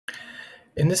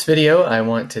In this video, I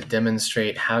want to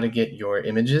demonstrate how to get your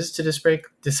images to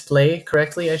display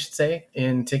correctly, I should say,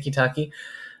 in Tiki-Toki.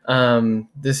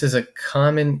 This is a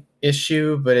common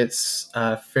issue, but it's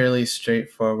fairly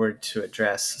straightforward to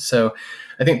address. So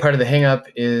I think part of the hangup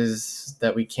is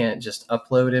that we can't just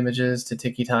upload images to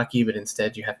Tiki-Toki, but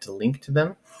instead you have to link to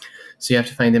them. So you have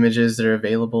to find images that are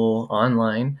available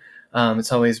online.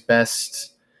 It's always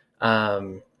best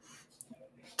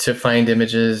to find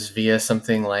images via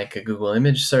something like a Google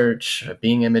image search, a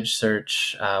Bing image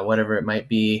search, whatever it might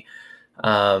be.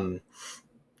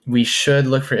 We should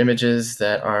look for images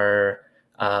that are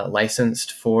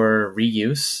licensed for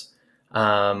reuse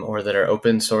or that are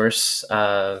open source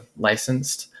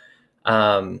licensed,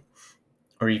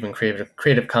 or even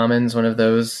Creative Commons, one of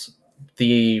those.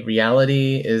 The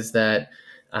reality is that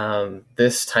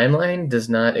this timeline does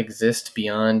not exist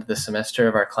beyond the semester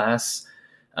of our class.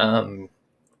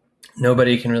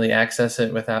 Nobody can really access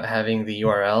it without having the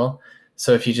URL.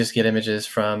 So if you just get images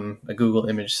from a Google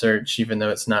image search, even though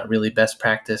it's not really best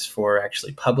practice for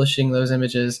actually publishing those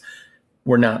images,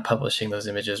 we're not publishing those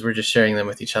images. We're just sharing them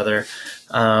with each other.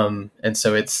 And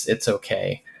so it's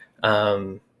okay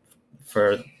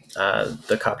for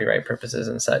the copyright purposes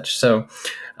and such. So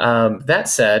that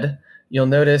said, you'll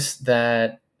notice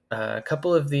that a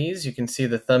couple of these, you can see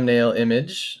the thumbnail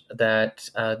image that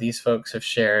these folks have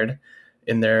shared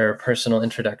in their personal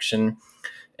introduction.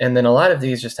 And then a lot of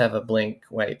these just have a blank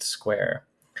white square.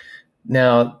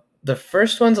 Now, the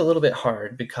first one's a little bit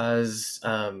hard because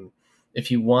if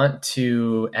you want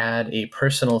to add a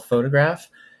personal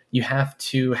photograph, you have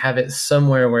to have it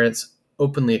somewhere where it's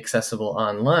openly accessible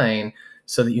online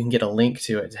so that you can get a link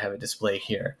to it to have it display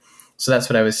here. So that's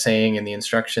what I was saying in the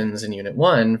instructions in Unit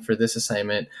 1 for this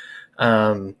assignment.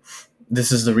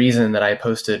 This is the reason that I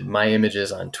posted my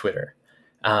images on Twitter.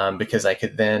 Because I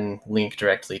could then link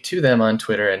directly to them on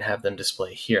Twitter and have them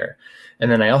display here. And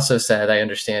then I also said, I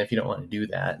understand if you don't want to do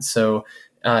that. So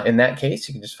in that case,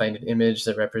 you can just find an image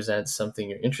that represents something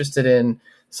you're interested in,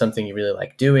 something you really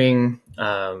like doing,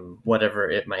 whatever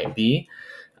it might be.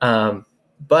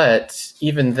 But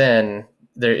even then,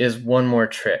 there is one more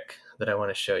trick that I want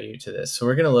to show you to this. So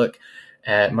we're going to look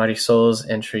at Marisol's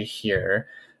entry here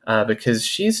because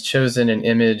she's chosen an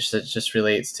image that just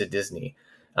relates to Disney.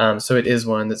 So it is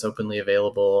one that's openly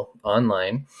available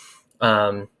online.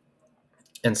 And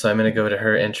so I'm going to go to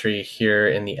her entry here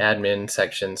in the admin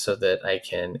section so that I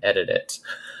can edit it.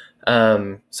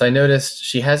 So I noticed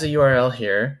she has a URL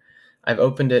here. I've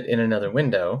opened it in another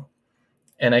window.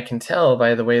 And I can tell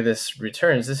by the way this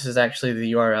returns, this is actually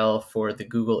the URL for the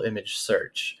Google image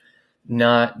search,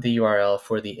 not the URL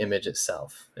for the image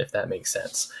itself, if that makes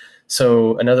sense.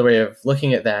 So another way of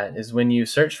looking at that is when you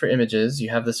search for images, you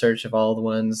have the search of all the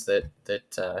ones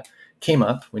that came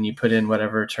up when you put in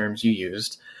whatever terms you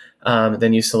used.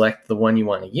 Then you select the one you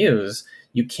want to use.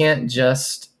 You can't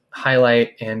just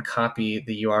highlight and copy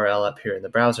the URL up here in the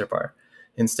browser bar.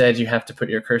 Instead, you have to put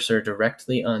your cursor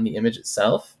directly on the image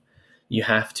itself. You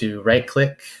have to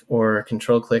right-click or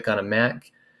control-click on a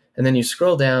Mac, and then you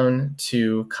scroll down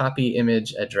to copy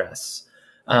image address.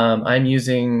 I'm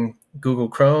using Google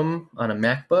Chrome on a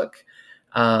MacBook.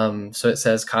 So it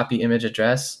says copy image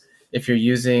address. If you're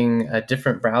using a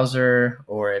different browser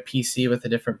or a PC with a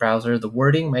different browser, the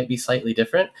wording might be slightly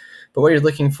different. But what you're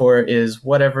looking for is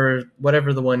whatever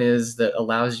the one is that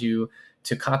allows you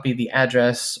to copy the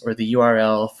address or the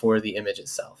URL for the image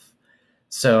itself.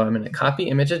 So I'm going to copy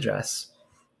image address.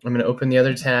 I'm going to open the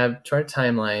other tab to our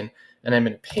timeline, and I'm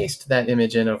going to paste that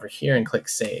image in over here and click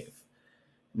Save.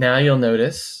 Now you'll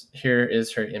notice here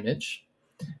is her image,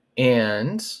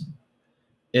 and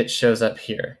it shows up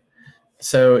here.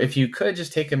 So if you could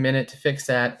just take a minute to fix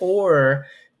that, or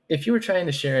if you were trying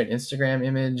to share an Instagram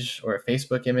image or a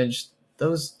Facebook image,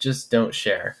 those just don't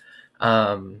share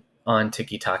on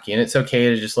Tiki-Toki. And it's okay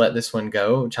to just let this one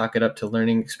go, chalk it up to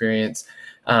learning experience,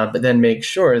 but then make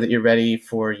sure that you're ready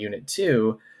for Unit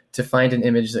 2 to find an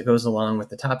image that goes along with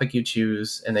the topic you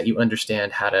choose and that you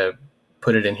understand how to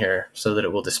put it in here so that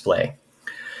it will display.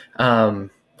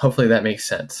 Hopefully that makes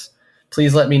sense.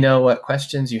 Please let me know what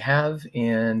questions you have,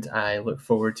 and I look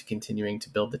forward to continuing to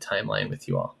build the timeline with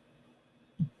you all.